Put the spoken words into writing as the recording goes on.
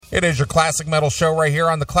It is your Classic Metal Show right here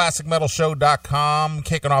on the ClassicMetalShow.com.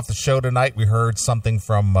 Kicking off the show tonight, we heard something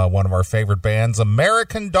from one of our favorite bands,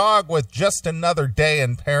 American Dog, with Just Another Day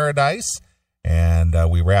in Paradise. And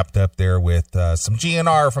we wrapped up there with some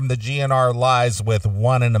GNR from the GNR Lies with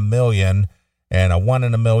One in a Million. And a One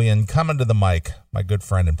in a Million coming to the mic, my good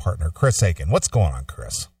friend and partner, Chris Aiken. What's going on,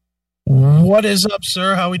 Chris? What is up,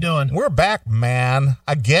 sir? How we doing? We're back, man.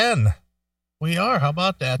 Again. We are. How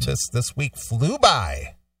about that? This week flew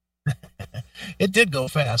by. It did go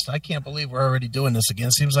fast. I can't believe we're already doing this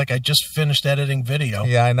again. Seems like I just finished editing video.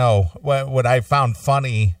 Yeah, I know. What I found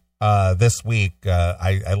funny this week,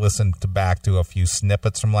 I listened back to a few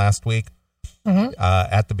snippets from last week. Mm-hmm.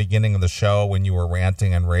 At the beginning of the show when you were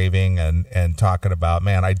ranting and raving and talking about,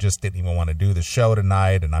 man, I just didn't even want to do the show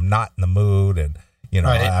tonight, and I'm not in the mood, and you know,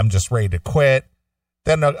 right. I'm just ready to quit.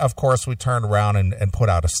 Then, of course, we turned around and put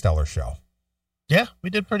out a stellar show. Yeah, we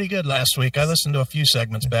did pretty good last week. I listened to a few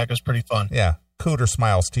segments back. It was pretty fun. Yeah. Cooter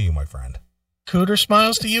smiles to you, my friend. Cooter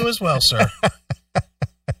smiles to you as well, sir.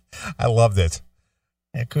 I loved it.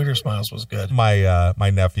 Yeah, Cooter smiles was good. My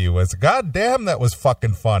nephew was, God damn, that was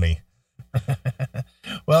fucking funny.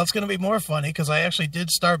 Well, it's going to be more funny because I actually did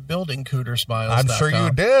start building Cooter Smiles. I'm sure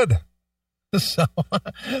you did.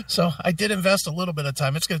 So I did invest a little bit of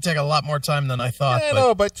time. It's going to take a lot more time than I thought.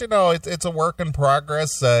 Yeah, but you know, it's a work in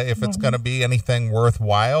progress. If it's going to be anything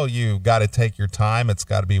worthwhile, you got to take your time. It's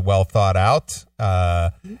got to be well thought out.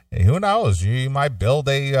 Who knows? You might build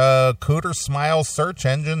a Cooter Smiles search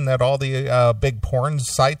engine that all the big porn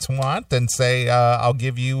sites want and say, I'll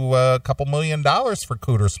give you a couple $1 million for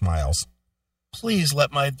Cooter Smiles. Please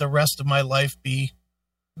let the rest of my life be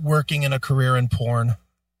working in a career in porn.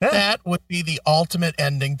 Yeah. That would be the ultimate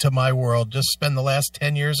ending to my world. Just spend the last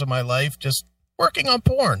 10 years of my life just working on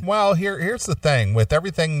porn. Well, here's the thing. With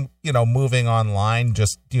everything, you know, moving online,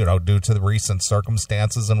 just, you know, due to the recent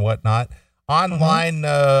circumstances and whatnot,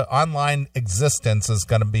 online existence is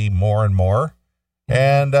going to be more and more.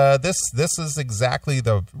 And this is exactly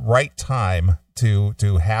the right time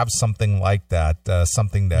to have something like that,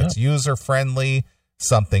 something that's user-friendly,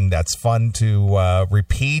 something that's fun to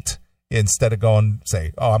repeat. Instead of going,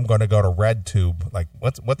 say, oh, I'm going to go to RedTube. Like,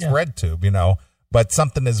 what's RedTube, you know? But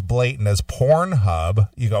something as blatant as Pornhub,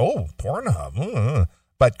 you go, oh, Pornhub.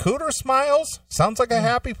 But Cooter Smiles sounds like a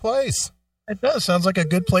happy place. It does. Sounds like a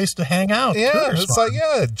good place to hang out. Yeah, Cooter it's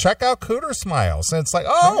Smiles. like, check out Cooter Smiles. And it's like,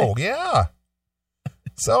 oh, yeah.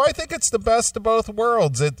 So I think it's the best of both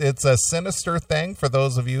worlds. It's a sinister thing for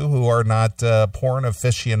those of you who are not porn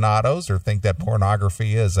aficionados or think that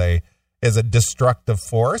pornography is a destructive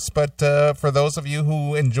force, but for those of you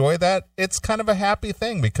who enjoy that, it's kind of a happy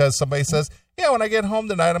thing because somebody says, yeah, when I get home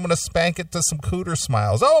tonight, I'm going to spank it to some Cooter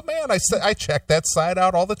Smiles. Oh, man, I check that site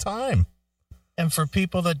out all the time. And for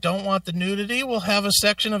people that don't want the nudity, we'll have a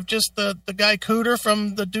section of just the guy Cooter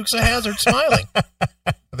from the Dukes of Hazzard smiling.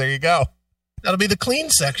 There you go. That'll be the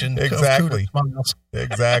clean section. Exactly.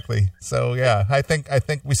 Exactly. So, yeah, I think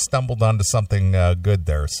we stumbled onto something good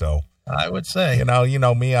there, so. I would say. You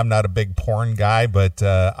know me, I'm not a big porn guy, but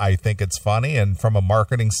I think it's funny. And from a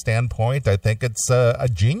marketing standpoint, I think it's a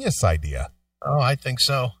genius idea. Oh, I think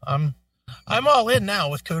so. I'm all in now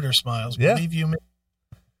with Cooter Smiles. Yeah. Believe you me.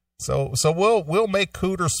 So we'll make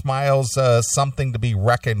Cooter Smiles something to be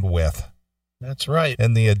reckoned with. That's right.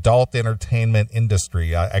 In the adult entertainment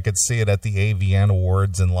industry. I could see it at the AVN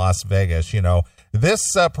Awards in Las Vegas. You know, this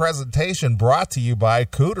presentation brought to you by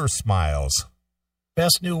Cooter Smiles.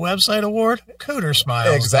 Best new website award, Cooter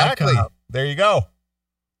Smiles. Exactly. There you go.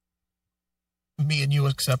 Me and you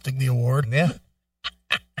accepting the award. Yeah.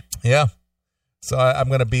 Yeah. So I'm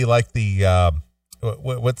going to be like the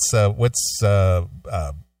what's the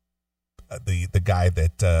guy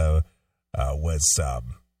that was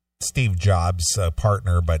Steve Jobs'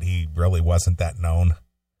 partner, but he really wasn't that known.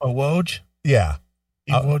 Woj? Yeah.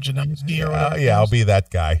 Wojnarowski or whatever. Yeah, I'll be that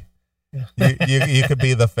guy. Yeah. You could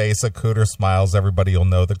be the face of Cooter Smiles. Everybody will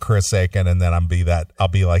know the Chris Aiken, and then I'll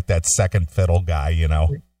be like that second fiddle guy, you know.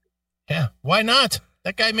 Yeah, why not?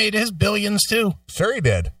 That guy made his billions too. Sure he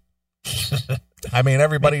did. I mean,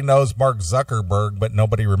 everybody knows Mark Zuckerberg, but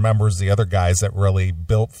nobody remembers the other guys that really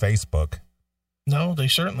built Facebook. No, they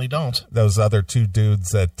certainly don't. Those other two dudes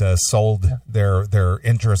that sold their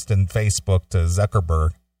interest in Facebook to Zuckerberg.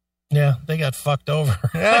 Yeah, they got fucked over.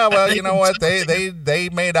 Yeah, well, you know what? They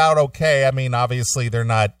made out okay. I mean, obviously they're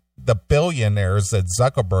not the billionaires that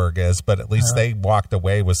Zuckerberg is, but at least they walked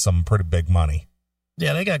away with some pretty big money.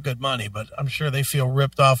 Yeah, they got good money, but I'm sure they feel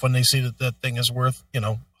ripped off when they see that thing is worth,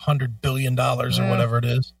 $100 billion or whatever it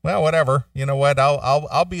is. Well, whatever. You know what?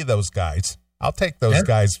 I'll be those guys. I'll take those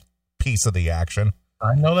guys' piece of the action.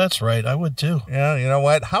 I know that's right. I would too. Yeah, you know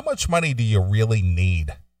what? How much money do you really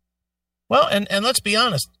need? Well, and let's be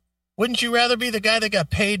honest. Wouldn't you rather be the guy that got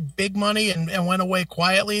paid big money and went away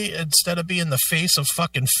quietly instead of being the face of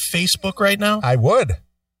fucking Facebook right now? I would.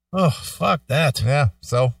 Oh, fuck that. Yeah,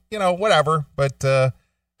 so, whatever. But,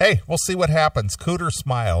 hey, we'll see what happens. Cooter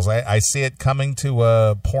Smiles. I see it coming to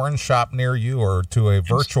a porn shop near you or to a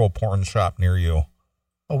virtual porn shop near you.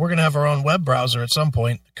 Well, we're going to have our own web browser at some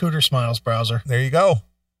point. The Cooter Smiles browser. There you go.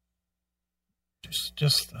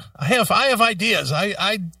 I have ideas.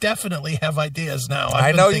 I definitely have ideas now.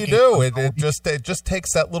 I know you do. It just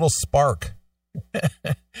takes that little spark.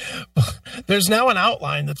 There's now an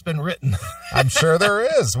outline that's been written. I'm sure there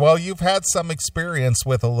is. Well, you've had some experience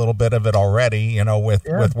with a little bit of it already,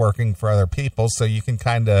 with working for other people, so you can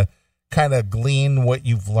kind of glean what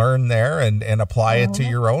you've learned there and apply it to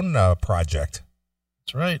your own project.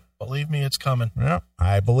 That's right. Believe me, it's coming. Yeah,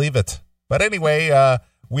 I believe it. But anyway,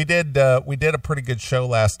 we did a pretty good show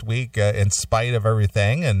last week in spite of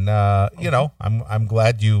everything, and I'm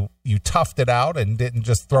glad you toughed it out and didn't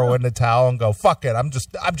just throw in the towel and go, fuck it, I'm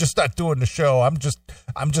just not doing the show. I'm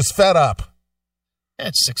just fed up.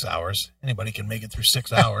 It's 6 hours. Anybody can make it through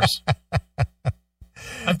 6 hours.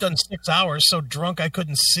 I've done 6 hours so drunk I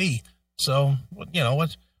couldn't see. So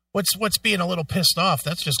what's being a little pissed off?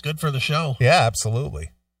 That's just good for the show. Yeah,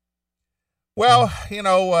 absolutely. Well,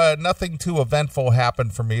 nothing too eventful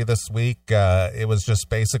happened for me this week. It was just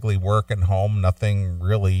basically work and home. Nothing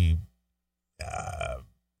really,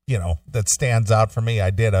 that stands out for me. I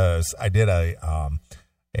did a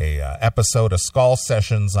episode of Skull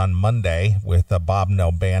Sessions on Monday with Bob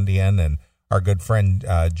Nalbandian and our good friend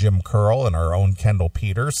Jim Curl and our own Kendall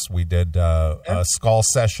Peters. We did Skull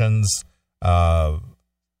Sessions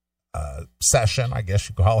session, I guess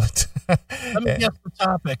you call it. Let me guess the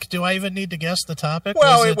topic. Do I even need to guess the topic?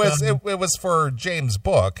 Well, it was for James'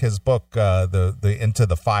 book, his book, the Into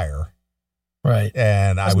the Fire. Right.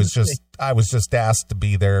 And I was just asked to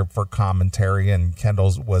be there for commentary, and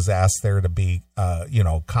Kendall was asked there to be,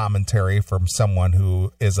 commentary from someone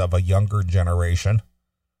who is of a younger generation.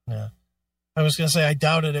 Yeah. I was going to say, I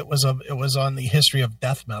doubted it was on the history of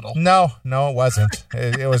death metal. No, it wasn't.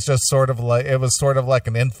 it was just sort of like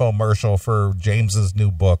an infomercial for James's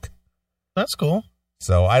new book. That's cool.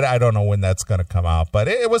 So I don't know when that's going to come out, but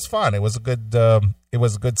it was fun. It was a good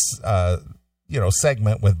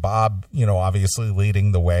segment with Bob, obviously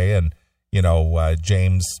leading the way, and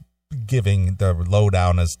James giving the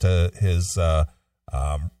lowdown as to his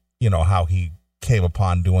how he came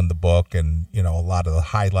upon doing the book, and a lot of the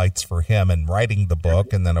highlights for him and writing the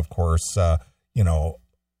book, and then of course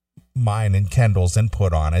mine and Kendall's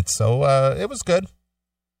input on it. So it was good.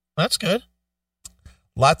 That's good.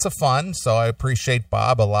 Lots of fun. So I appreciate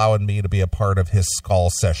Bob allowing me to be a part of his Skull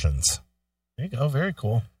Sessions. There you go. Very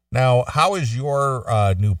cool. Now, how is your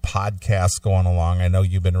new podcast going along? I know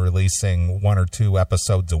you've been releasing 1 or 2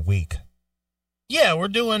 episodes a week. Yeah, we're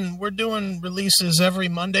doing releases every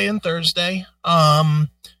Monday and Thursday.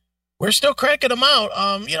 We're still cranking them out.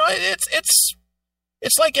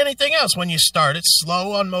 It's like anything else. When you start, it's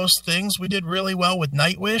slow on most things. We did really well with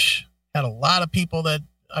Nightwish. Had a lot of people that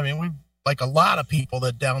downloaded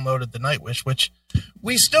the Nightwish, which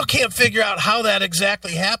we still can't figure out how that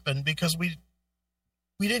exactly happened, because we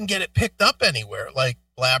didn't get it picked up anywhere, like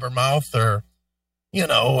Blabbermouth or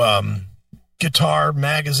Guitar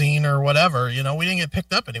Magazine or whatever. We didn't get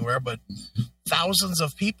picked up anywhere, but thousands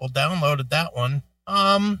of people downloaded that one.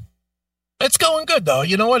 It's going good though.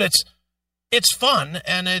 You know what? It's fun,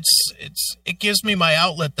 and it gives me my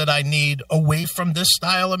outlet that I need away from this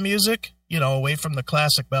style of music, away from the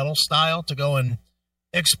classic metal style, to go and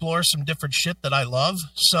explore some different shit that I love.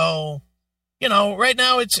 So, right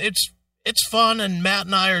now it's fun, and Matt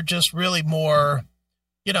and I are just really more,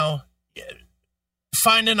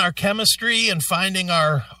 finding our chemistry and finding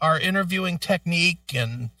our interviewing technique,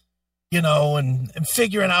 and and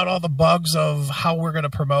figuring out all the bugs of how we're going to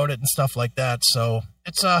promote it and stuff like that. So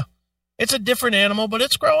it's a different animal, but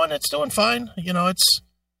it's growing. It's doing fine. It's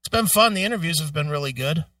been fun. The interviews have been really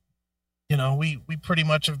good. We pretty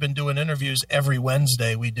much have been doing interviews every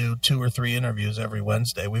Wednesday. We do 2 or 3 interviews every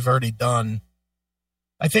Wednesday. We've already done,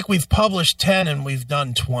 I think we've published 10 and we've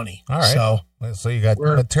done 20. All right. So you got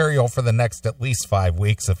material for the next at least 5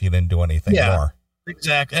 weeks if you didn't do anything more.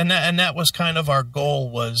 Exactly. And that was kind of our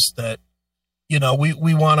goal, was that,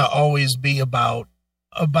 we want to always be about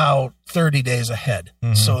 30 days ahead.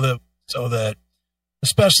 Mm-hmm. So that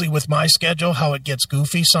especially with my schedule, how it gets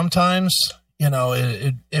goofy sometimes,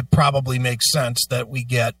 it probably makes sense that we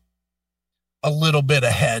get a little bit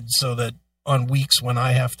ahead, so that on weeks when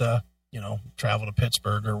I have to, travel to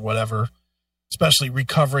Pittsburgh or whatever, especially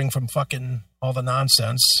recovering from fucking all the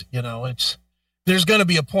nonsense. There's going to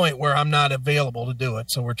be a point where I'm not available to do it.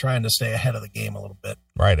 So we're trying to stay ahead of the game a little bit.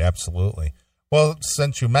 Right. Absolutely. Well,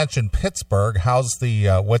 since you mentioned Pittsburgh, what's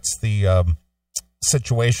the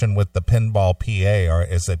situation with the Pinball PA? Or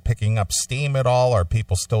is it picking up steam at all? Or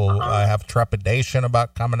people still have trepidation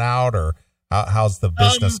about coming out, or how's the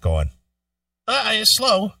business going? It's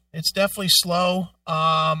slow. It's definitely slow.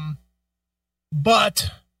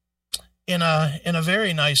 But in a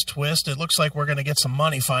very nice twist, it looks like we're going to get some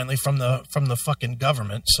money finally from the fucking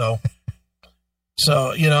government. So,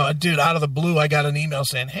 dude, out of the blue, I got an email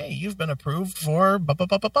saying, "Hey, you've been approved for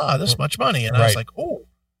this much money," and I was like, "Oh,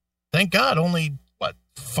 thank God!" Only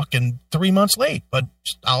fucking 3 months late, but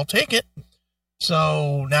I'll take it.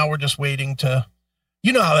 So now we're just waiting to,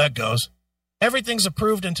 how that goes. Everything's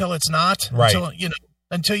approved until it's not. Right.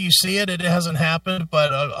 Until you see it, it hasn't happened.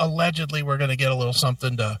 But allegedly, we're going to get a little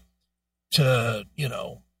something to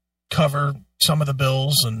cover some of the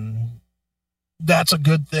bills, and that's a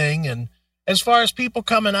good thing. And as far as people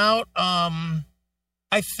coming out,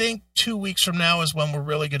 I think 2 weeks from now is when we're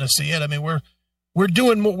really going to see it. I mean,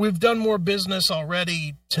 we've done more business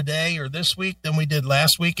already today or this week than we did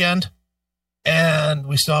last weekend, and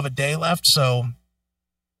we still have a day left, so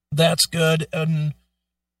that's good. And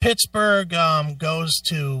Pittsburgh goes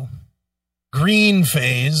to green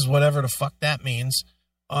phase, whatever the fuck that means,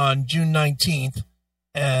 on June 19th.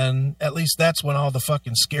 And at least that's when all the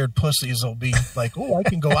fucking scared pussies will be like, "Oh, I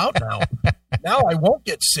can go out now. Now I won't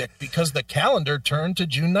get sick because the calendar turned to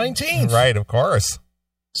June 19th. Right, of course.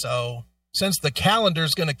 So since the calendar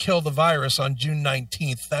is going to kill the virus on June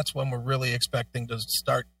 19th, that's when we're really expecting to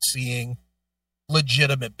start seeing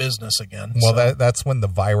legitimate business again. Well, that's when the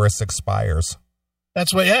virus expires.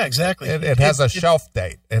 That's what, yeah, exactly. It has a shelf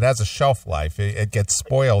date. It has a shelf life. It gets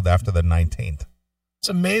spoiled after the 19th. It's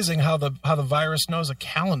amazing how the virus knows a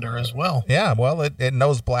calendar as well. Yeah, well, it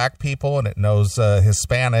knows black people, and it knows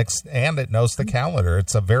Hispanics, and it knows the calendar.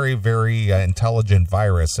 It's a very, very intelligent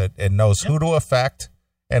virus. It knows who to affect,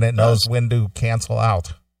 and it knows when to cancel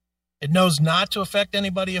out. It knows not to affect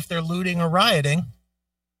anybody if they're looting or rioting.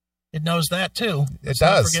 It knows that too. It does.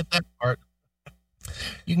 Don't forget that part.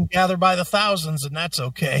 You can gather by the thousands, and that's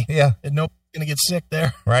okay. Yeah, and nobody's gonna get sick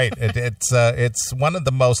there. Right. It's one of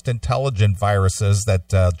the most intelligent viruses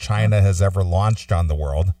that China has ever launched on the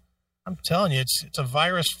world. I'm telling you, it's a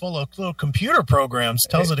virus full of little computer programs.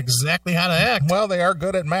 Tells it exactly how to act. Well, they are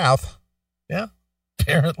good at math. Yeah,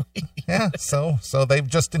 apparently. Yeah. So they've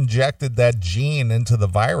just injected that gene into the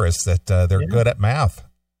virus that they're good at math.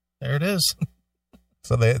 There it is.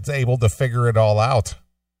 So it's able to figure it all out.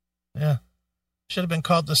 Yeah. Should have been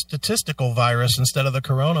called the statistical virus instead of the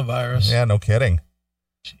coronavirus. Yeah, no kidding.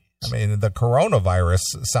 Jeez. I mean, the coronavirus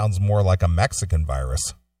sounds more like a Mexican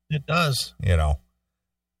virus. It does. Yeah,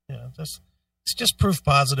 it's just proof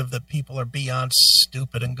positive that people are beyond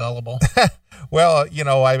stupid and gullible. Well,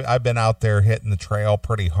 I've been out there hitting the trail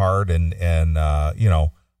pretty hard, and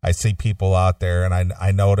I see people out there, and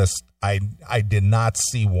I noticed I did not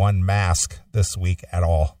see one mask this week at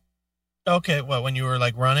all. Okay, well, when you were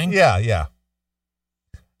like running? Yeah.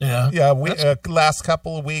 We last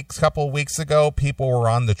couple of weeks ago, people were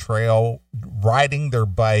on the trail riding their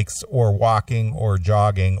bikes or walking or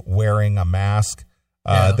jogging wearing a mask.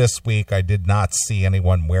 This week, I did not see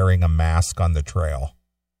anyone wearing a mask on the trail.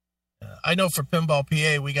 I know for Pinball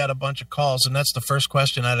PA, we got a bunch of calls, and that's the first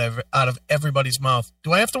question out of everybody's mouth.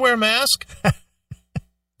 Do I have to wear a mask?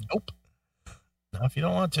 Nope. Not if you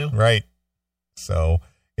don't want to. Right. So,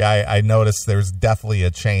 yeah, I noticed there's definitely a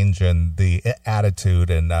change in the attitude,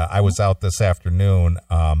 and I was out this afternoon.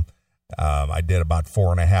 I did about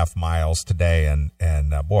 4.5 miles today, and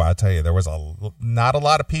boy, I'll tell you, there was not a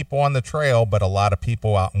lot of people on the trail, but a lot of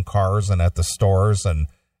people out in cars and at the stores, and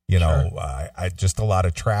I just a lot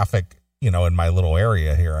of traffic. In my little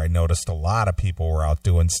area here, I noticed a lot of people were out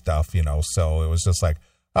doing stuff. So it was just like,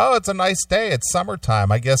 oh, it's a nice day. It's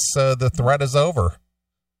summertime. I guess the threat is over.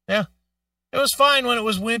 Yeah. It was fine when it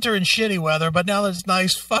was winter and shitty weather, but now that it's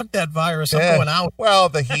nice, fuck that virus. I'm going out. Well,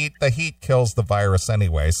 the heat kills the virus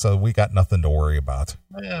anyway, so we got nothing to worry about.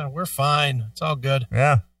 Yeah, we're fine. It's all good.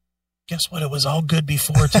 Yeah. Guess what? It was all good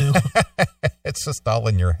before, too. It's just all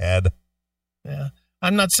in your head. Yeah.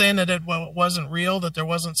 I'm not saying that it wasn't real, that there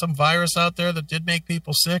wasn't some virus out there that did make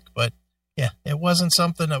people sick, but yeah, it wasn't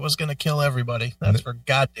something that was going to kill everybody. That's for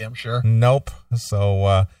goddamn sure. Nope.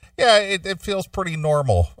 So, yeah, it feels pretty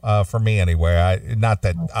normal for me anyway. Not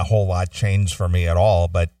that a whole lot changed for me at all,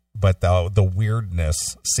 but the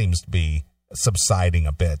weirdness seems to be subsiding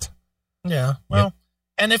a bit. Yeah, well,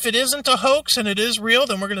 And if it isn't a hoax and it is real,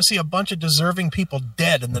 then we're going to see a bunch of deserving people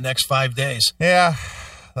dead in the next 5 days. Yeah,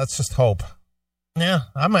 let's just hope. Yeah,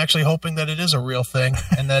 I'm actually hoping that it is a real thing,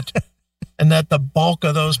 and that the bulk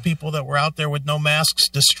of those people that were out there with no masks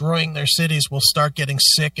destroying their cities will start getting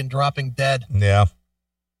sick and dropping dead. Yeah.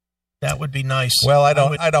 That would be nice. Well,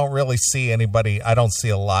 I don't really see anybody. I don't see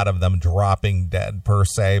a lot of them dropping dead per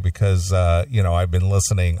se because, I've been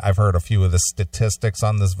listening. I've heard a few of the statistics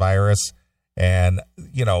on this virus, and,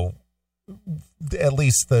 at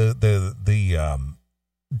least the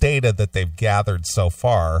data that they've gathered so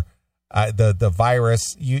far, the virus,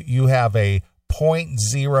 you have a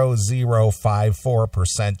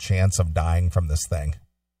 0.0054% chance of dying from this thing.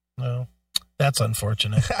 No. That's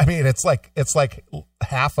unfortunate. I mean, it's like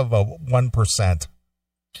half of a 1%.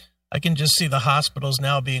 I can just see the hospitals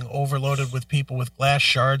now being overloaded with people with glass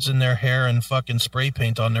shards in their hair and fucking spray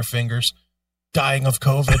paint on their fingers, dying of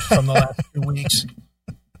COVID from the last 2 weeks.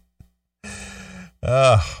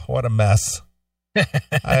 What a mess.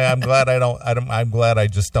 I'm glad I'm glad I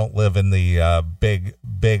just don't live in the big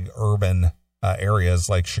urban areas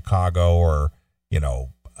like Chicago or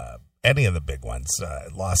any of the big ones,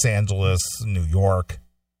 Los Angeles, New York,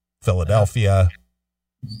 Philadelphia,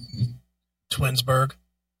 Twinsburg.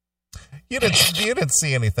 You didn't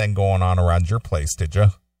see anything going on around your place, did you?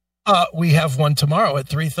 We have one tomorrow at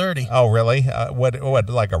 3:30. Oh, really? What,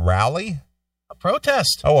 like a rally? A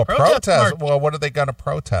protest. Oh, a protest. March. Well, what are they going to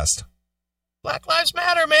protest? Black Lives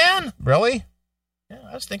Matter, man. Really? Yeah,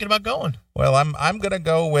 I was thinking about going. Well, I'm going to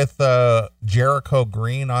go with Jericho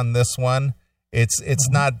Green on this one. It's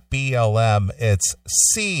not BLM, it's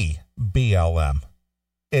CBLM.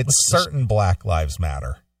 It's certain Black Lives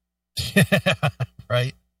Matter.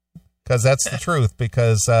 Right. Because that's the truth.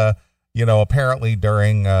 Because, apparently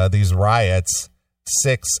during these riots,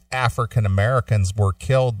 6 African Americans were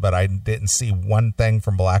killed, but I didn't see one thing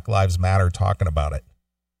from Black Lives Matter talking about it.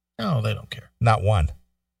 No, they don't care. Not one.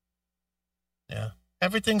 Yeah.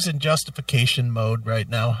 Everything's in justification mode right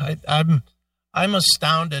now. I'm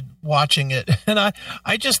astounded watching it. And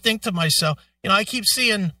I just think to myself, I keep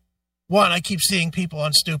seeing people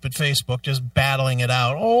on stupid Facebook just battling it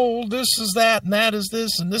out. Oh, this is that, and that is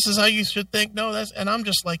this, and this is how you should think. No, and I'm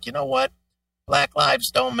just like, you know what? Black lives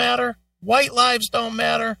don't matter. White lives don't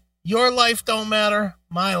matter. Your life don't matter.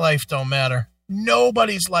 My life don't matter.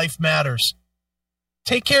 Nobody's life matters.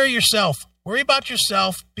 Take care of yourself. Worry about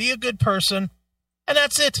yourself. Be a good person. And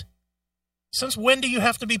that's it. Since when do you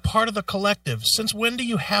have to be part of the collective? Since when do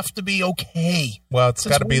you have to be okay? Well, it's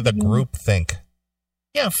got to be the group think.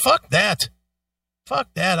 Yeah, fuck that.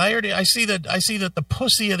 Fuck that. I see that the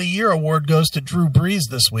Pussy of the Year award goes to Drew Brees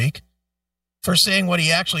this week for saying what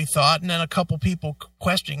he actually thought, and then a couple people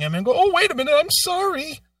questioning him and go, "Oh, wait a minute, I'm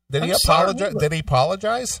sorry." Did he apologize? Did he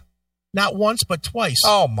apologize? Not once, but twice.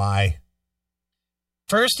 Oh my.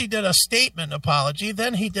 First he did a statement apology,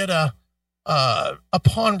 then he did a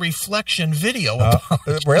upon reflection video.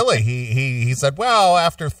 Really? He said, well,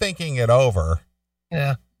 after thinking it over.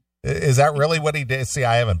 Yeah. Is that really what he did? See,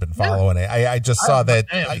 I haven't been following it. I just saw that,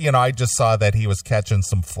 I just saw that he was catching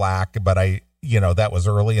some flack, but that was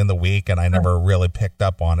early in the week and I never really picked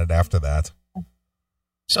up on it after that.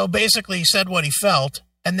 So basically he said what he felt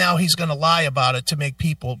and now he's going to lie about it to make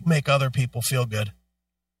other people feel good.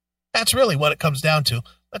 That's really what it comes down to.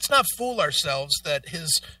 Let's not fool ourselves that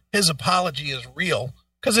his apology is real,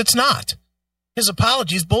 because it's not. His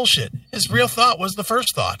apology is bullshit. His real thought was the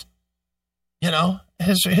first thought.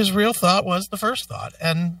 His real thought was the first thought.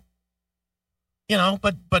 And,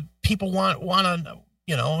 but people want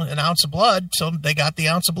an ounce of blood, so they got the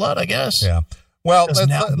ounce of blood, I guess. Yeah. Well,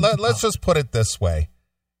 let's just put it this way.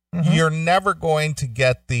 Mm-hmm. You're never going to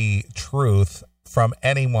get the truth from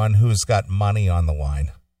anyone who's got money on the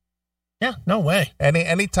line. Yeah, no way.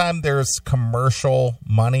 Anytime there's commercial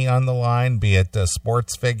money on the line, be it a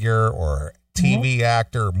sports figure or TV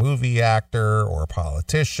actor, movie actor, or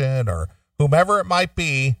politician, or whomever it might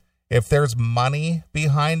be, if there's money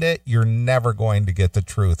behind it, you're never going to get the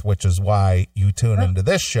truth, which is why you tune into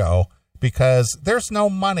this show, because there's no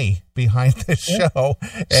money behind this show.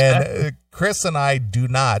 And Chris and I do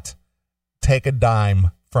not take a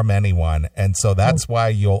dime from anyone. And so that's why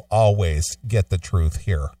you'll always get the truth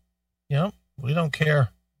here. Yep, we don't care.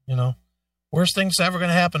 Worst thing that's ever going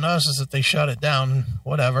to happen to us is that they shut it down.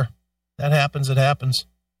 Whatever, that happens, it happens.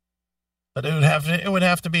 But it would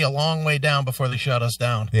have to be a long way down before they shut us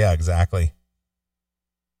down. Yeah, exactly.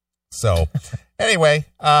 So, anyway,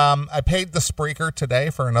 I paid the Spreaker today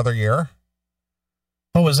for another year.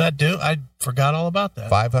 What was that due? I forgot all about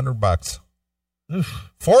that. $500.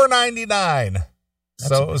 Oof. $4.99.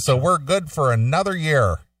 So we're good for another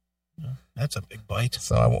year. That's a big bite.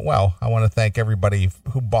 So, I want to thank everybody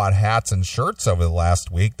who bought hats and shirts over the last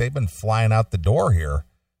week. They've been flying out the door here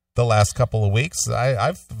the last couple of weeks.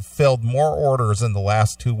 I've filled more orders in the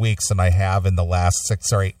last 2 weeks than I have in the last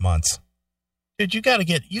 6 or 8 months. Dude, you got to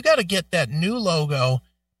get that new logo.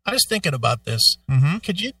 I was thinking about this. Mm-hmm.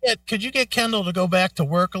 Could you get Kendall to go back to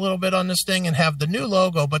work a little bit on this thing and have the new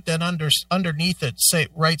logo, but then underneath it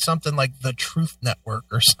write something like the Truth Network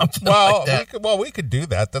or something like that? We could do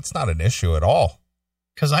that. That's not an issue at all.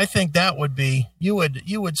 Because I think that would be you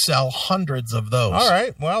would sell hundreds of those. All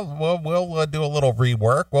right. Well, we'll do a little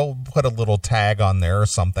rework. We'll put a little tag on there or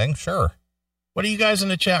something. Sure. What do you guys in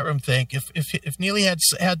the chat room think? If Neely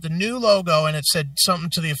had the new logo and it said something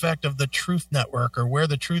to the effect of the Truth Network or where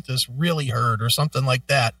the truth is really heard or something like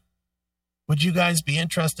that, would you guys be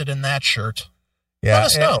interested in that shirt? Yeah, Let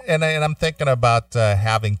us know. And I'm thinking about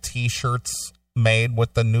having T-shirts made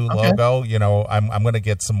with the new logo. You know, I'm going to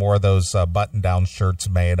get some more of those button-down shirts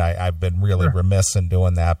made. I've been really remiss in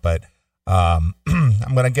doing that, but I'm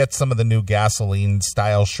going to get some of the new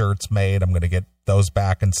gasoline-style shirts made. I'm going to get those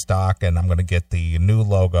back in stock, and I'm going to get the new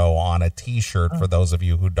logo on a T-shirt for those of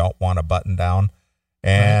you who don't want a button down.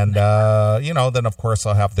 And, then of course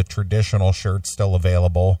I'll have the traditional shirts still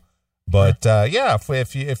available. But,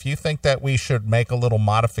 if you think that we should make a little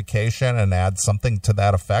modification and add something to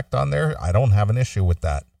that effect on there, I don't have an issue with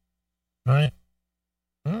that. Right.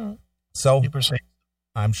 So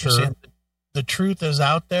I'm you're sure the truth is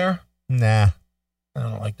out there. Nah, I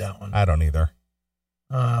don't like that one. I don't either.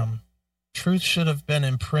 Truth should have been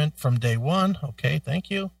in print from day one. Okay, thank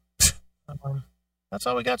you. That's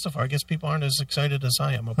all we got so far. I guess people aren't as excited as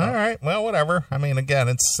I am about. All right, well, whatever. I mean, again,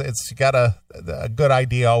 it's you got a good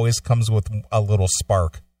idea always comes with a little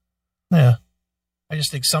spark. Yeah, I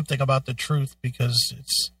just think something about the truth because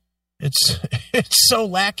it's so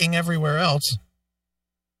lacking everywhere else.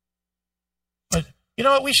 But you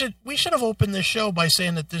know what? We should have opened this show by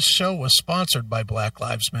saying that this show was sponsored by Black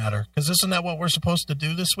Lives Matter, because isn't that what we're supposed to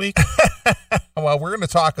do this week? Well, we're going to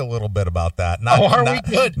talk a little bit about that.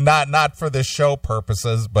 We good? Not for the show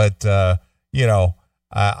purposes, but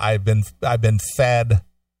I've been fed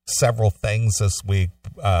several things this week,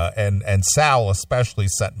 and Sal especially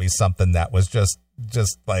sent me something that was just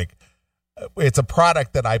like, it's a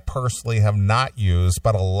product that I personally have not used,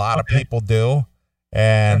 but a lot of people do.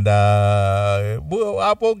 And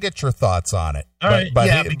we'll get your thoughts on it. All right.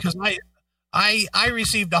 Because I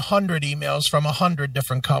received 100 emails from 100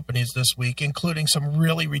 different companies this week, including some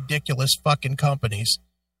really ridiculous fucking companies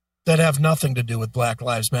that have nothing to do with Black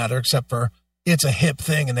Lives Matter, except for it's a hip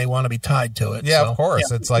thing and they want to be tied to it. Yeah, so, of course.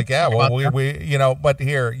 Yeah, it's like, we but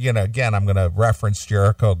here, again, I'm going to reference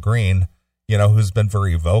Jericho Green, who's been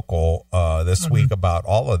very vocal this week about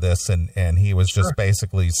all of this. And he was just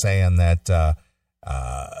basically saying that,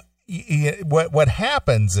 what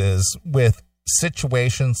happens is with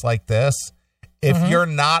situations like this, if you're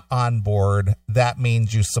not on board, that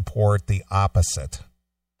means you support the opposite.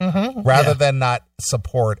 Rather than not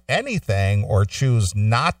support anything or choose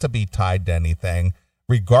not to be tied to anything,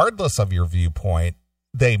 regardless of your viewpoint,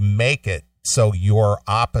 they make it so you're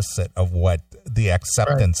opposite of what the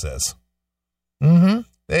acceptance is.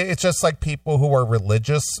 It's just like people who are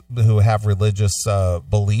religious, who have religious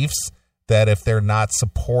beliefs, that if they're not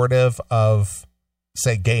supportive of,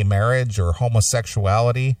 say, gay marriage or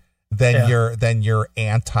homosexuality, then you're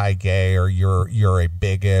anti-gay or you're a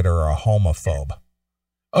bigot or a homophobe.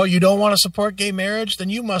 Oh, you don't want to support gay marriage? Then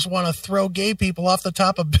you must want to throw gay people off the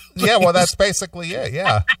top of buildings. Yeah, well, that's basically it.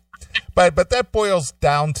 Yeah, but that boils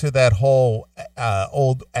down to that whole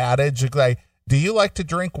old adage, like, do you like to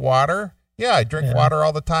drink water? Yeah, I drink water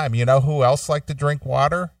all the time. You know who else liked to drink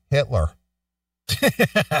water? Hitler.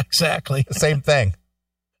 Exactly. Same thing.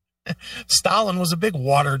 Stalin was a big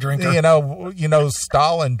water drinker.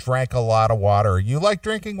 Stalin drank a lot of water. You like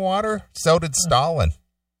drinking water? So did Stalin.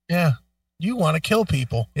 Yeah. You want to kill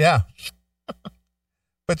people. Yeah.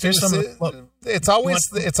 But it's always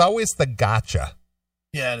the gotcha.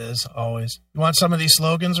 Yeah, it is always. You want some of these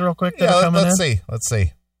slogans real quick that are coming in? Let's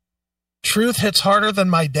see. Truth hits harder than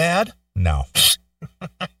my dad. No.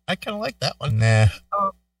 I kind of like that one. Nah.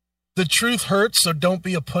 The truth hurts, so don't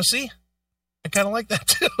be a pussy. I kind of like that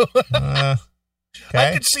too. Okay.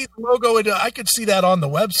 I could see the logo. I could see that on the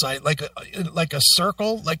website, like a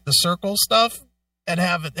circle, like the circle stuff, and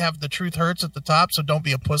have the truth hurts at the top, so don't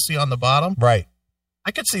be a pussy on the bottom. Right.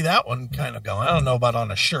 I could see that one kind of going. I don't know about on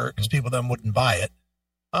a shirt because people then wouldn't buy it.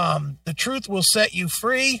 The truth will set you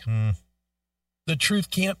free. The truth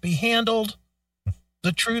can't be handled.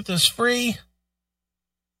 The truth is free.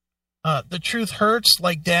 The truth hurts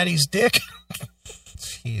like daddy's dick.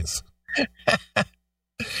 Jeez.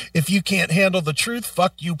 if you can't handle the truth,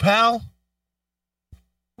 fuck you, pal.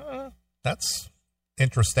 That's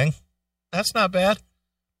interesting. That's not bad.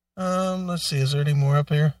 Let's see. Is there any more up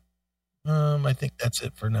here? I think that's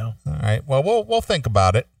it for now. All right. Well, we'll think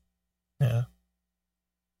about it. Yeah.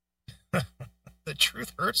 The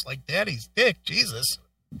truth hurts like daddy's dick. Jesus.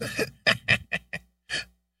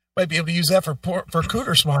 Might be able to use that for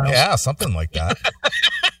cooter smiles. Yeah, something like that.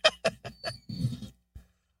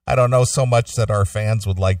 I don't know so much that our fans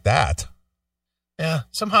would like that. Yeah,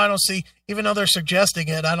 somehow I don't see, even though they're suggesting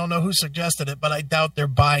it, I don't know who suggested it, but I doubt they're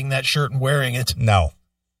buying that shirt and wearing it. No.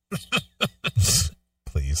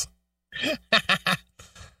 Please.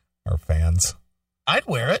 Our fans. I'd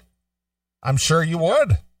wear it. I'm sure you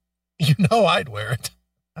would. You know I'd wear it.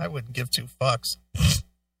 I wouldn't give two fucks.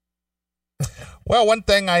 Well, one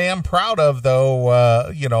thing I am proud of, though,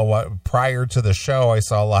 prior to the show, I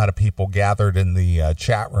saw a lot of people gathered in the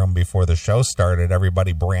chat room before the show started,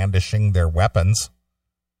 everybody brandishing their weapons.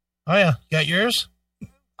 Oh, yeah. You got yours?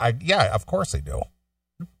 Yeah, of course I do.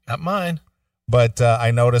 Got mine. But I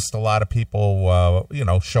noticed a lot of people,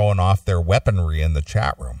 showing off their weaponry in the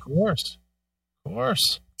chat room. Of course. Of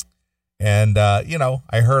course. And,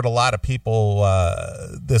 I heard a lot of people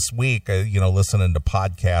this week, listening to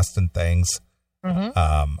podcasts and things. Mm-hmm.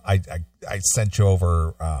 I sent you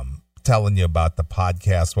over telling you about the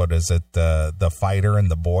podcast. What is it? The Fighter and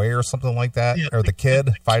the Boy or something like that? Yeah, or the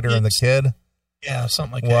Kid? Fighter and the Kid? Yeah,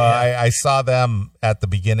 something like that. Well, yeah. I saw them at the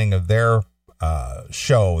beginning of their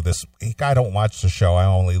show this week. I don't watch the show. I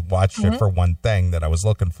only watched it for one thing that I was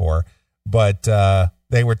looking for. But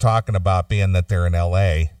they were talking about being that they're in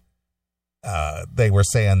L.A., they were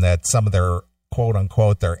saying that some of their quote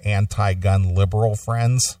unquote their anti-gun liberal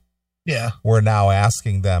friends were now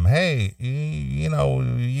asking them, hey,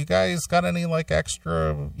 you guys got any like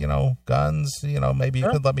extra guns, maybe you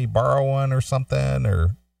could let me borrow one or something,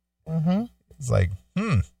 or it's like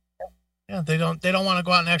yeah, they don't want to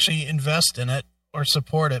go out and actually invest in it or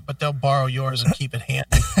support it, but they'll borrow yours and keep it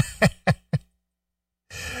handy.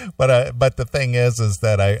 But the thing is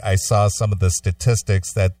that I saw some of the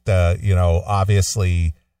statistics that,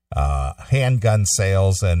 obviously handgun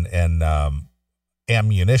sales and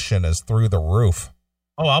ammunition is through the roof.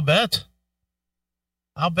 Oh, I'll bet.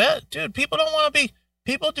 Dude, people don't want to be,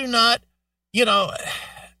 people do not,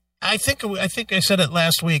 I think I said it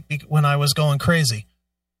last week when I was going crazy.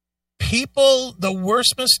 People, the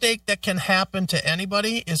worst mistake that can happen to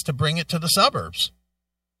anybody is to bring it to the suburbs.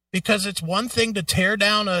 Because it's one thing to tear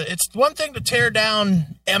down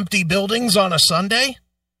empty buildings on a Sunday.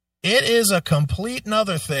 It is a complete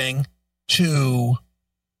another thing to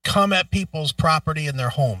come at people's property and their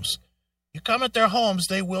homes. You come at their homes,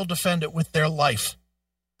 they will defend it with their life.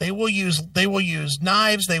 They will use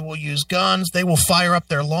knives, they will use guns, they will fire up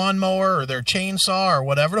their lawnmower or their chainsaw or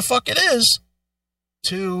whatever the fuck it is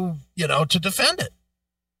to defend it.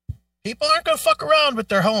 People aren't going to fuck around with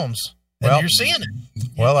their homes. And you're seeing it.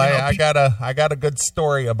 Well, I got a good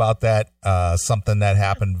story about that. Something that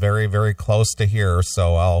happened very, very close to here.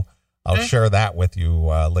 So I'll share that with you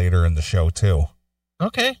later in the show too.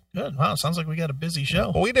 Okay, good. Wow, sounds like we got a busy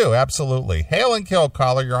show. Well, we do, absolutely. Hail and kill,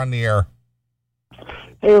 caller. You're on the air.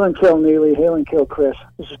 Hail and kill, Neely. Hail and kill, Chris.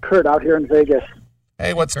 This is Kurt out here in Vegas.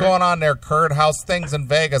 Hey, what's going on there, Kurt? How's things in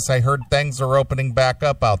Vegas? I heard things are opening back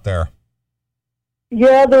up out there.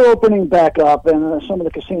 Yeah, they're opening back up, and some of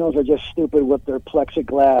the casinos are just stupid with their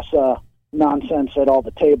plexiglass nonsense at all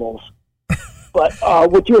the tables. But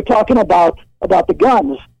what you were talking about the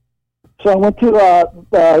guns, so I went to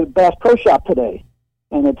the Bass Pro Shop today,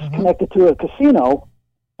 and it's connected to a casino,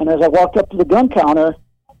 and as I walked up to the gun counter,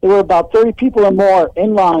 there were about 30 people or more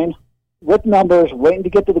in line with numbers waiting to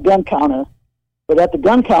get to the gun counter, but at the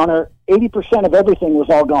gun counter, 80% of everything was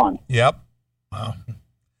all gone. Yep. Wow.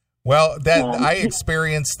 Well, I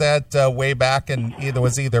experienced that way back in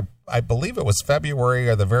either I believe it was February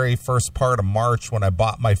or the very first part of March when I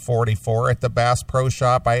bought my 44 at the Bass Pro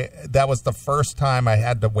Shop. That was the first time I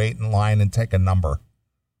had to wait in line and take a number.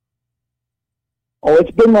 Oh,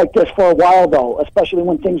 it's been like this for a while, though, especially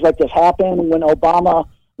when things like this happen.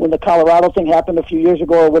 When the Colorado thing happened a few years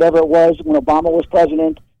ago or whatever it was, when Obama was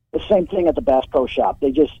president, the same thing at the Bass Pro Shop.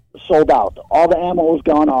 They just sold out. All the ammo was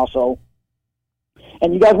gone also.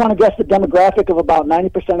 And you guys want to guess the demographic of about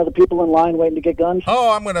 90% of the people in line waiting to get guns? Oh,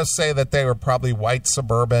 I'm going to say that they were probably white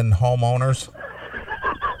suburban homeowners.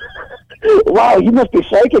 Wow, you must be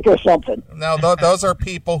psychic or something. No, those are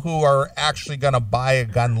people who are actually going to buy a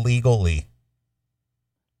gun legally.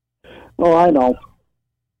 Oh, I know.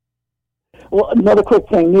 Well, another quick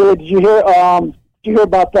thing, Neil, did you hear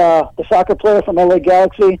about the soccer player from LA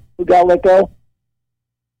Galaxy who got let go?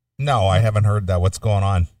 No, I haven't heard that. What's going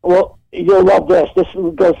on? Well, you'll love this. This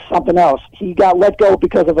goes to something else. He got let go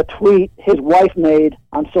because of a tweet his wife made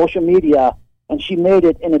on social media, and she made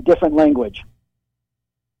it in a different language.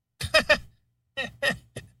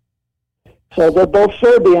 So they're both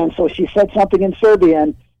Serbian, so she said something in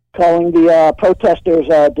Serbian, calling the protesters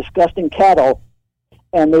disgusting cattle,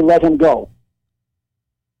 and they let him go.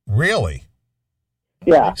 Really?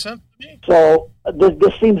 Yeah. Makes sense to me. So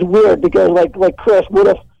this seems weird because, like Chris, what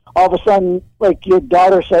if all of a sudden, like, your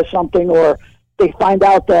daughter says something, or they find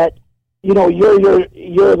out that, you know, you're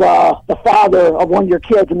the father of one of your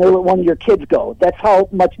kids, and they let one of your kids go. That's how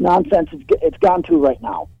much nonsense it's gone to right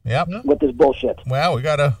now. Yep. With this bullshit. Well, we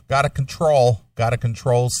gotta control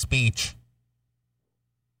speech.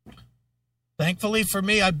 Thankfully for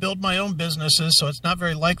me, I build my own businesses, so it's not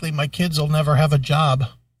very likely my kids will never have a job.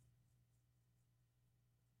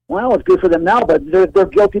 Well, it's good for them now, but they're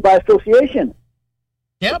guilty by association.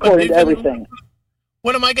 Yeah, but According to everything.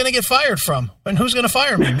 What am I going to get fired from? And who's going to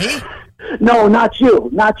fire me? Me? No, not you.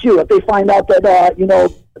 Not you. If they find out that, you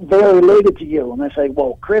know, they're related to you, and they say,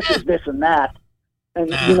 well, Chris is this and that, and,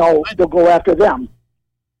 you know, they'll go after them.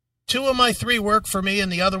 2 of my 3 work for me,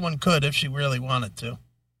 and the other one could if she really wanted to.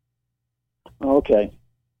 Okay.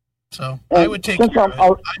 So And I would take since care of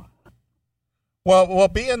I'm- it. Well,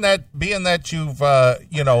 being that you've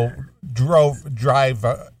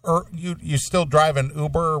you still drive an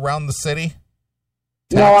Uber around the city?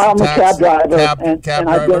 No, I'm a cab driver, Cab and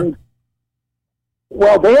I've driver? been.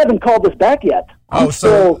 Well, they haven't called us back yet.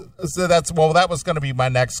 So that was going to be my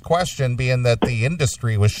next question, being that the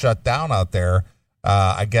industry was shut down out there.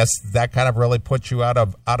 I guess that kind of really put you out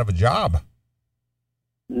of a job.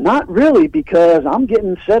 Not really, because I'm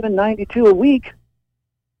getting $7.92 a week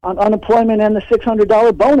on unemployment and the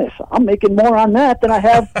 $600 bonus. I'm making more on that than I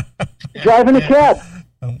have driving a cab.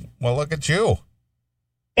 Well, look at you.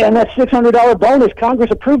 And that $600 bonus, Congress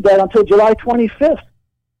approved that until July 25th.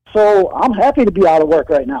 So I'm happy to be out of work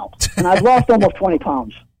right now. And I've lost almost 20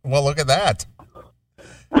 pounds. Well, look at that.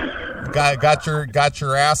 Got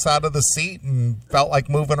your ass out of the seat and felt like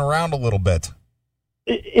moving around a little bit.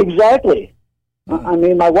 Exactly. I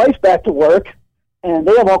mean, my wife's back to work, and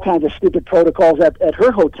they have all kinds of stupid protocols at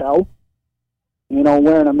her hotel. You know,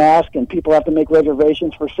 wearing a mask, and people have to make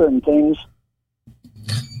reservations for certain things.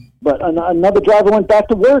 But another driver went back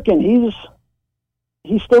to work, and he's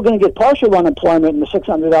still going to get partial unemployment and the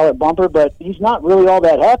 $600 bumper, but he's not really all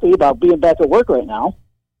that happy about being back at work right now.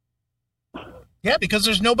 Yeah, because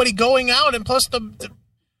there's nobody going out, and plus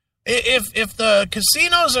if the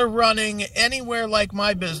casinos are running anywhere like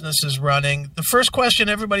my business is running, the first question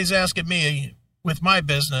everybody's asking me with my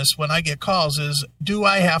business when I get calls is, do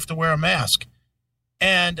I have to wear a mask?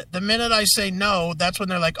 And the minute I say no, that's when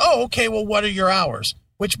they're like, oh, okay, well, what are your hours?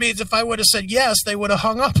 Which means if I would have said yes, they would have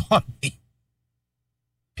hung up on me.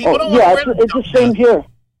 People don't want to wear it's the same here.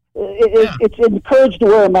 It's encouraged to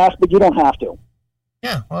wear a mask, but you don't have to.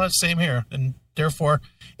 Yeah, well, it's the same here. And therefore,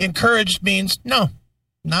 encouraged means, no,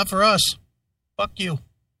 not for us. Fuck you.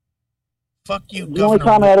 Fuck you, The only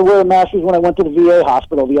time I had to wear a mask was when I went to the VA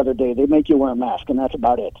hospital the other day. They make you wear a mask, and that's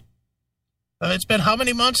about it. It's been how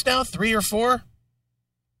many months now? 3 or 4?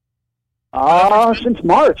 Since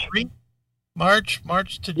March. 3? March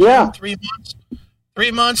to June, Yeah. 3 months.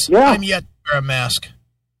 3 months, Yeah. I'm yet to wear a mask.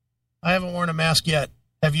 I haven't worn a mask yet.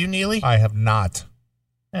 Have you, Neely? I have not.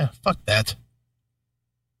 Yeah, fuck that.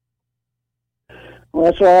 Well,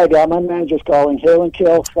 that's all I got. My manager's calling. Hail and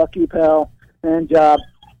kill. Fuck you, pal. And job.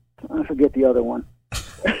 I forget the other one.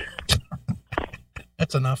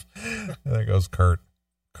 That's enough. There goes Kurt.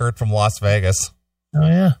 Kurt from Las Vegas. Oh,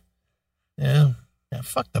 yeah. Yeah,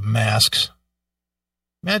 fuck the masks.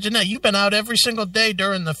 Imagine that. You've been out every single day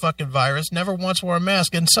during the fucking virus, never once wore a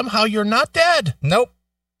mask, and somehow you're not dead. Nope.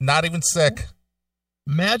 Not even sick.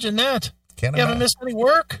 Imagine that. Can't You haven't missed any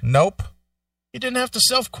work? Nope. You didn't have to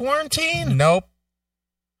self-quarantine? Nope.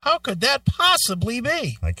 How could that possibly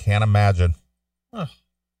be? I can't imagine. Ugh.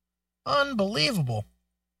 Unbelievable.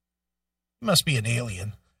 You must be an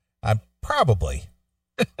alien. Probably.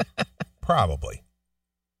 Probably.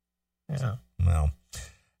 Yeah. No.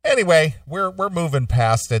 Anyway, we're moving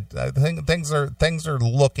past it. I think things are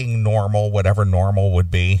looking normal, whatever normal would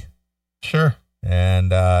be. Sure.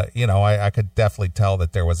 And I could definitely tell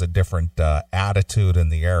that there was a different attitude in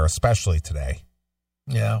the air, especially today.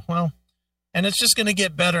 Yeah, well, and it's just going to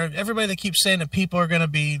get better. Everybody that keeps saying that people are going to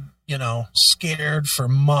be, scared for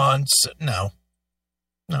months. No.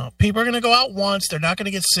 People are going to go out once. They're not going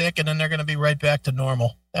to get sick, and then they're going to be right back to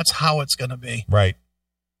normal. That's how it's going to be. Right.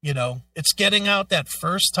 It's getting out that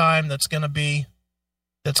first time that's going to be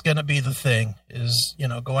that's going to be the thing is,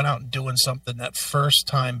 going out and doing something that first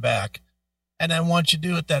time back. And then once you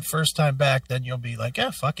do it that first time back, then you'll be like,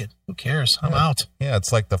 yeah, fuck it. Who cares? I'm out. Yeah,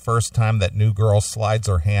 it's like the first time that new girl slides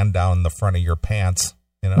her hand down the front of your pants.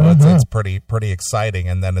 It's pretty exciting.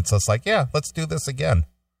 And then it's just like, yeah, let's do this again.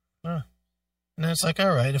 And then it's like,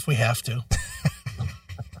 all right, if we have to.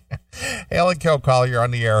 Alan Kilcaller, you're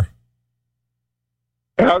on the air.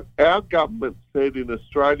 Our government said in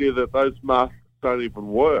Australia that those masks don't even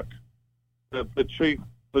work. The chief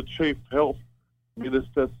health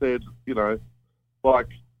minister said, they're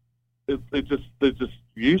just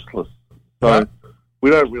useless. So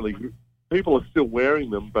we don't really. People are still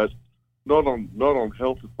wearing them, but not on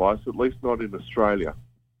health advice. At least not in Australia.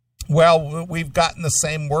 Well, we've gotten the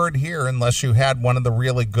same word here, unless you had one of the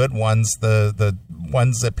really good ones, the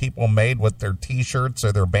ones that people made with their T-shirts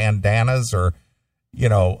or their bandanas, or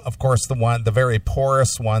of course the very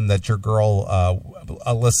porous one that your girl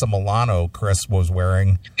Alyssa Milano, Chris, was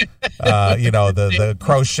wearing. The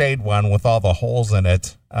crocheted one with all the holes in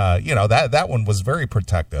it. That one was very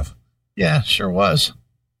protective. Yeah, sure was.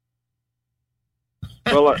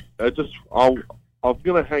 Well, I'm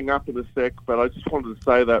going to hang up in a sec, but I just wanted to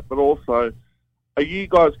say that. But also, are you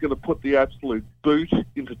guys going to put the absolute boot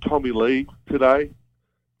into Tommy Lee today?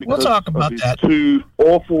 We'll talk about that. Two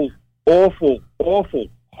awful, horrible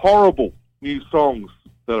new songs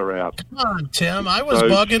that are out. Come on, Tim. I was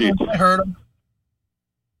bugging when I heard them.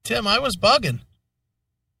 Tim, I was bugging.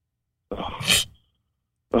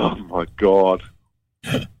 Oh my God.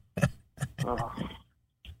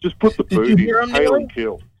 Just put the boot in. Hail and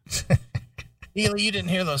kill. Neely, you didn't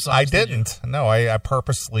hear those songs. I didn't. No, I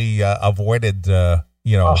purposely avoided, doing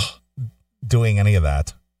any of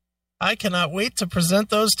that. I cannot wait to present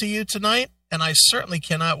those to you tonight, and I certainly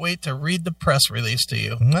cannot wait to read the press release to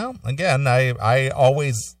you. Well, again, I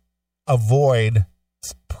always avoid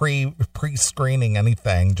pre-screening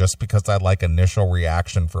anything just because I like initial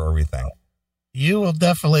reaction for everything. You will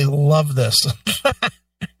definitely love this.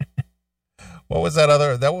 What was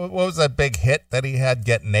what was that big hit that he had,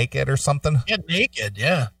 Get Naked or something? Get Naked,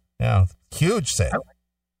 yeah. Yeah, huge sale.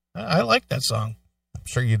 I like that song. I'm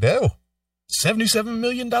sure you do. $77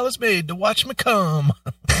 million made to watch me come.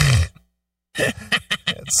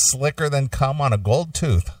 It's slicker than cum on a gold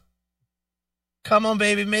tooth. Come on,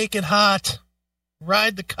 baby, make it hot.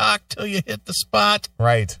 Ride the cock till you hit the spot.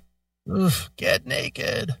 Right. Oof, Get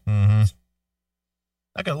Naked. Mm-hmm.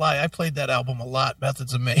 Not gonna lie, I played that album a lot,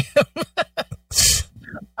 Methods of Mayhem.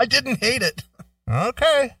 I didn't hate it.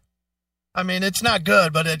 Okay. I mean, it's not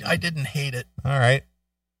good, but I didn't hate it. All right.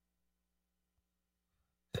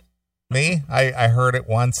 Me, I heard it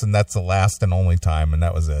once, and that's the last and only time, and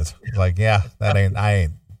that was it. Like, yeah, I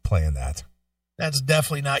ain't playing that. That's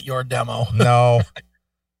definitely not your demo. No.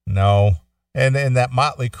 And that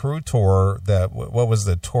Motley Crue tour, what was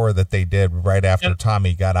the tour that they did right after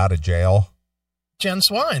Tommy got out of jail? Gen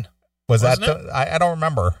Swine. Was that? I don't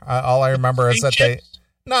remember. All I remember is that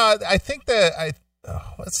I think that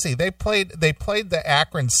let's see. They played the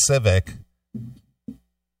Akron Civic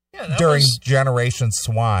during Generation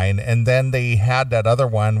Swine, and then they had that other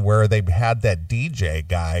one where they had that DJ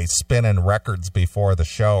guy spinning records before the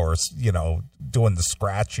show, or doing the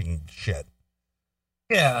scratching shit.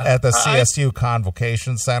 Yeah, at the CSU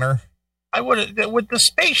Convocation Center. I would with the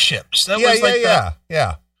spaceships. That was like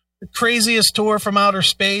the craziest tour from outer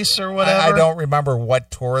space or whatever. I don't remember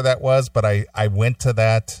what tour that was, but I went to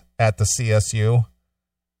that at the CSU,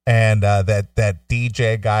 and that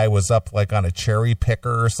DJ guy was up like on a cherry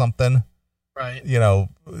picker or something, right?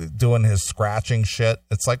 Doing his scratching shit.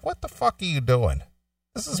 It's like, what the fuck are you doing?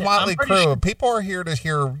 This is Motley Crue. Sure. People are here to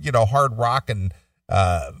hear hard rock and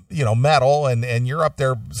metal, and you're up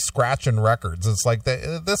there scratching records. It's like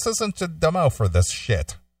this isn't a demo for this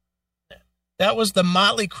shit. That was the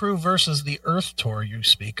Motley Crue versus the Earth tour you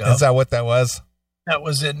speak of. Is that what that was? That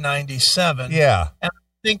was in '97. Yeah. And I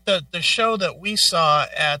think the show that we saw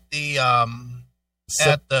at the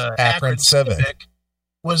Akron Civic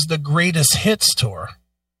was the Greatest Hits tour.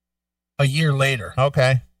 A year later.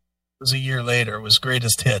 Okay. It was a year later. It was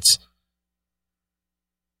Greatest Hits.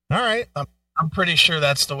 All right. I'm pretty sure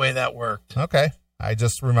that's the way that worked. Okay. I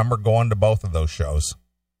just remember going to both of those shows.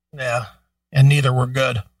 Yeah. And neither were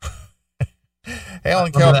good.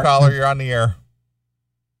 Alan Kilcaller, you're on the air.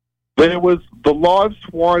 There was the live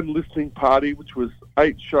Swine listening party, which was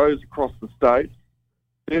 8 shows across the state.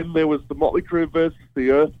 Then there was the Motley Crue versus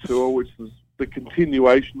the Earth tour, which was the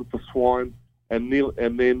continuation of the Swine. And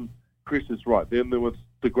then Chris is right. Then there was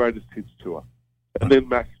the Greatest Hits tour. And then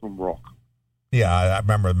Maximum Rock. Yeah, I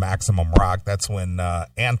remember Maximum Rock. That's when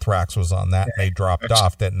Anthrax was on that, and they dropped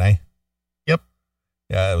off, didn't they? Yep.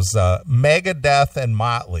 Yeah, it was Megadeth and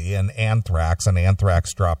Motley and Anthrax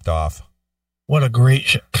dropped off. What a great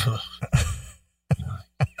show.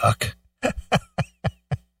 Yuck.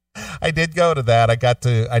 I did go to that.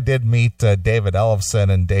 I did meet David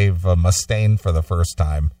Ellefson and Dave Mustaine for the first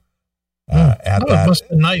time. At that must have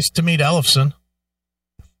been nice to meet Ellefson.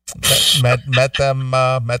 met them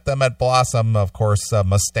at Blossom. Of course,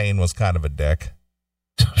 Mustaine was kind of a dick.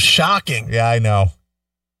 Shocking. Yeah, I know.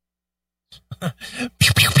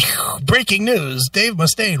 Breaking news: Dave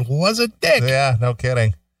Mustaine was a dick. Yeah, no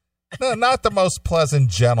kidding. No, not the most pleasant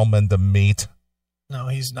gentleman to meet. No,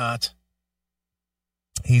 he's not.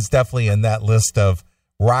 He's definitely in that list of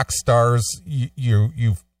rock stars.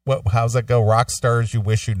 How's that go? Rock stars you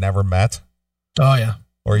wish you'd never met. Oh yeah.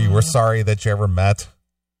 Or you were sorry that you ever met.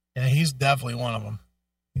 Yeah, he's definitely one of them.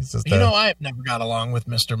 He's just I have never got along with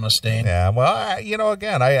Mr. Mustaine. Yeah, well,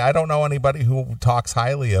 I don't know anybody who talks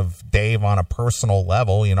highly of Dave on a personal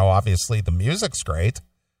level. Obviously the music's great,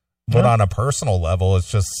 but on a personal level, it's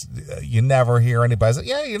just you never hear anybody say,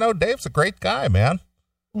 yeah, Dave's a great guy, man.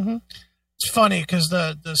 Mm-hmm. It's funny because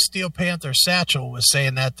the Steel Panther Satchel was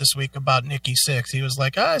saying that this week about Nikki Sixx. He was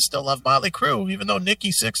like, I still love Motley Crue, even though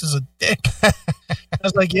Nikki Sixx is a dick. I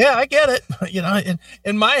was like, yeah, I get it.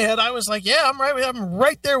 In my head, I was like, yeah, I'm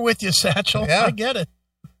right there with you, Satchel. Yeah. I get it.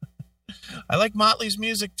 I like Motley's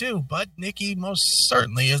music too, but Nikki most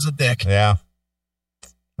certainly is a dick. Yeah.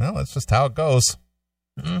 Well, that's just how it goes.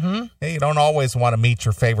 Mm-hmm. Hey, you don't always want to meet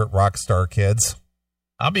your favorite rock star kids.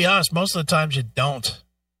 I'll be honest, most of the times you don't.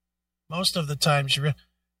 Most of the times,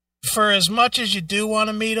 for as much as you do want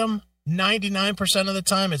to meet them, 99% of the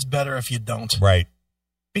time, it's better if you don't. Right.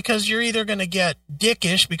 Because you're either going to get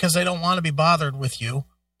dickish because they don't want to be bothered with you,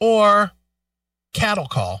 or cattle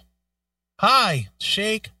call. Hi,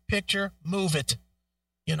 shake, picture, move it.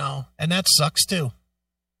 And that sucks too.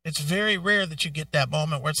 It's very rare that you get that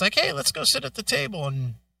moment where it's like, hey, let's go sit at the table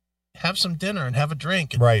and have some dinner and have a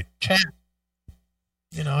drink and chat.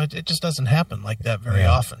 It just doesn't happen like that very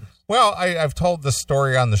often. Well, I've told this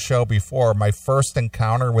story on the show before. My first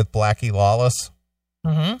encounter with Blackie Lawless,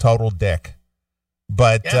 total dick.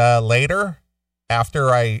 But later, after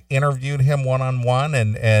I interviewed him one-on-one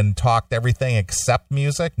and talked everything except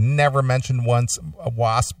music, never mentioned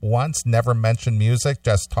Wasp once, never mentioned music,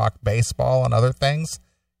 just talked baseball and other things.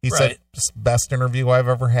 He said, best interview I've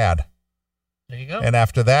ever had. There you go. And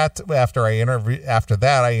after that,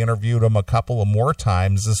 I interviewed him a couple of more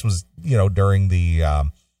times. This was, during the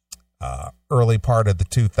early part of the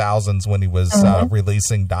 2000s when he was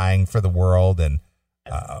releasing "Dying for the World" and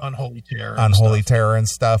Unholy Terror, and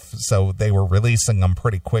stuff. So they were releasing them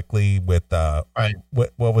pretty quickly with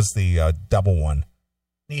what was the double one?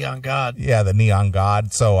 Neon God. Yeah, the Neon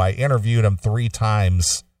God. So I interviewed him 3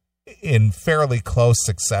 times in fairly close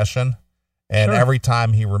succession, and every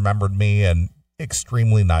time he remembered me and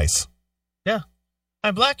extremely nice. Yeah.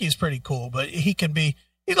 And Blackie's pretty cool, but he's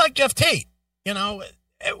like Jeff Tate.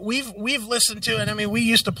 We've listened to, and I mean, we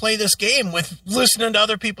used to play this game with listening to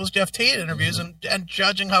other people's Jeff Tate interviews and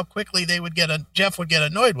judging how quickly Jeff would get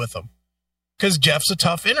annoyed with them. Because Jeff's a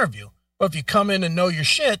tough interview. But if you come in and know your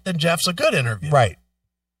shit, then Jeff's a good interview. Right.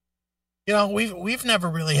 We've never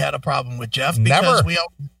really had a problem with Jeff because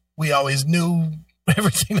we always knew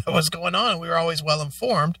everything that was going on. We were always well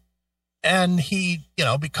informed. And he,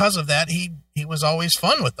 because of that, he was always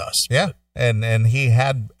fun with us. Yeah. And he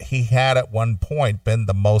had at one point been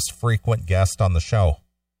the most frequent guest on the show.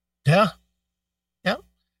 Yeah. Yeah.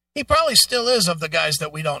 He probably still is, of the guys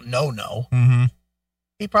that we don't know. Mm-hmm.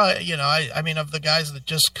 He probably, I mean, of the guys that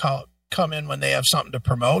just come in when they have something to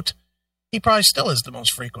promote, he probably still is the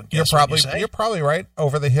most frequent guest. You're probably right.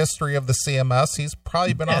 Over the history of the CMS, he's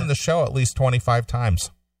probably been on the show at least 25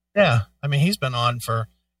 times. Yeah. I mean, he's been on for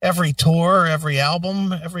every tour, every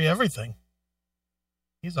album, everything.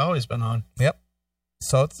 He's always been on. Yep.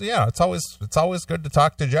 So it's always good to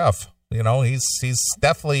talk to Jeff. He's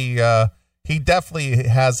definitely he definitely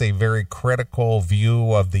has a very critical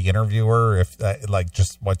view of the interviewer. If like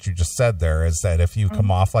just what you just said there is that if you come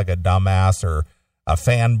off like a dumbass or a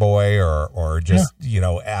fanboy or just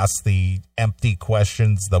ask the empty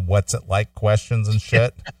questions, the what's it like questions and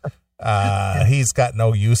shit. He's got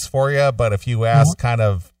no use for you, but if you ask kind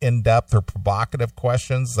of in-depth or provocative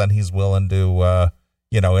questions, then he's willing to,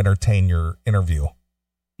 entertain your interview.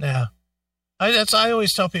 Yeah. I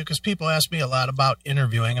always tell people, because people ask me a lot about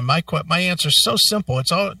interviewing, and my answer is so simple.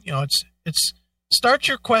 It's all, it's start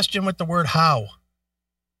your question with the word how,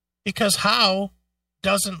 because how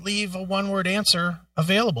doesn't leave a one-word answer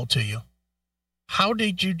available to you. How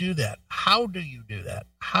did you do that? How do you do that?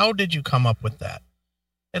 How did you come up with that?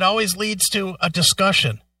 It always leads to a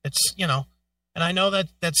discussion. It's, And I know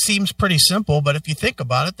that seems pretty simple, but if you think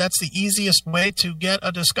about it, that's the easiest way to get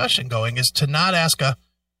a discussion going, is to not ask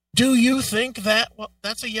do you think that? Well,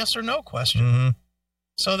 that's a yes or no question. Mm-hmm.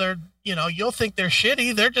 So you'll think they're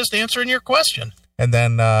shitty. They're just answering your question. And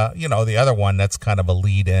then, the other one that's kind of a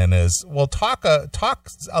lead in is, well, talk a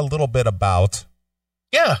little bit about.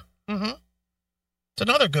 Yeah. Mm-hmm. It's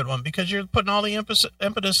another good one because you're putting all the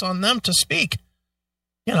impetus on them to speak.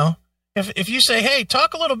 If you say, hey,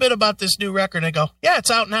 talk a little bit about this new record, and they go, yeah,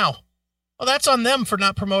 it's out now. Well, that's on them for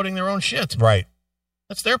not promoting their own shit. Right.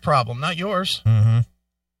 That's their problem, not yours. Mm-hmm.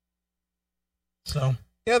 So.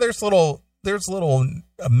 Yeah, there's little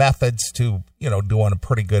methods to, doing a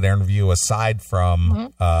pretty good interview aside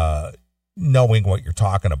from knowing what you're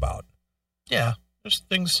talking about. Yeah.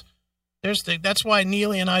 That's why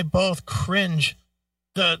Neely and I both cringe.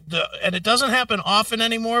 And it doesn't happen often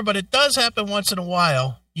anymore, but it does happen once in a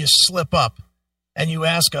while. You slip up and you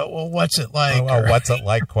ask, well, what's it like? What's it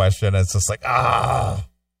like question. It's just like, I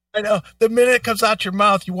know. The minute it comes out your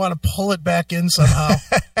mouth, you want to pull it back in somehow.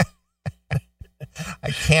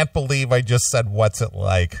 I can't believe I just said, what's it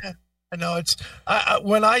like? I know. It's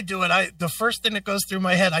when I do it, the first thing that goes through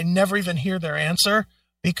my head, I never even hear their answer,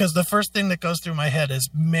 because the first thing that goes through my head is,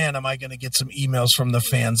 man, am I going to get some emails from the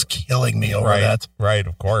fans killing me over that? Right,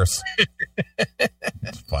 of course.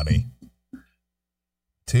 It's funny.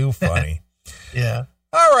 Too funny. Yeah.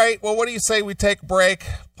 All right. Well, what do you say we take a break,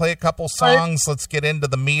 play a couple songs? Let's get into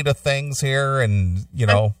the meat of things here and,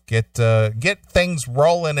 get things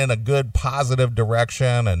rolling in a good, positive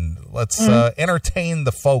direction, and let's entertain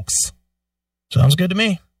the folks. Sounds good to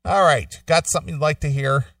me. All right. Got something you'd like to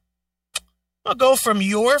hear? I'll go from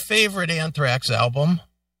your favorite Anthrax album,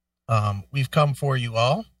 We've Come For You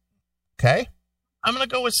All. Okay. I'm going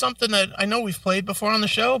to go with something that I know we've played before on the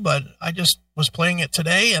show, but I just was playing it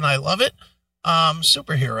today and I love it.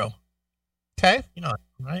 Superhero. Okay.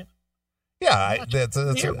 Right? Yeah.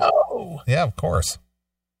 Yeah, of course.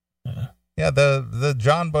 Yeah. The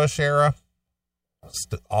John Bush era,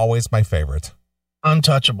 always my favorite.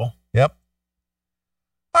 Untouchable. Yep.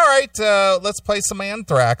 All right. Let's play some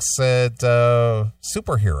Anthrax at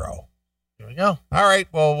Superhero. Here we go. All right.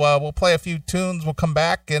 Well, we'll play a few tunes. We'll come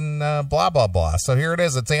back and blah, blah, blah. So here it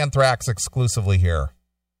is. It's Anthrax exclusively here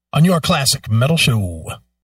on your classic metal show.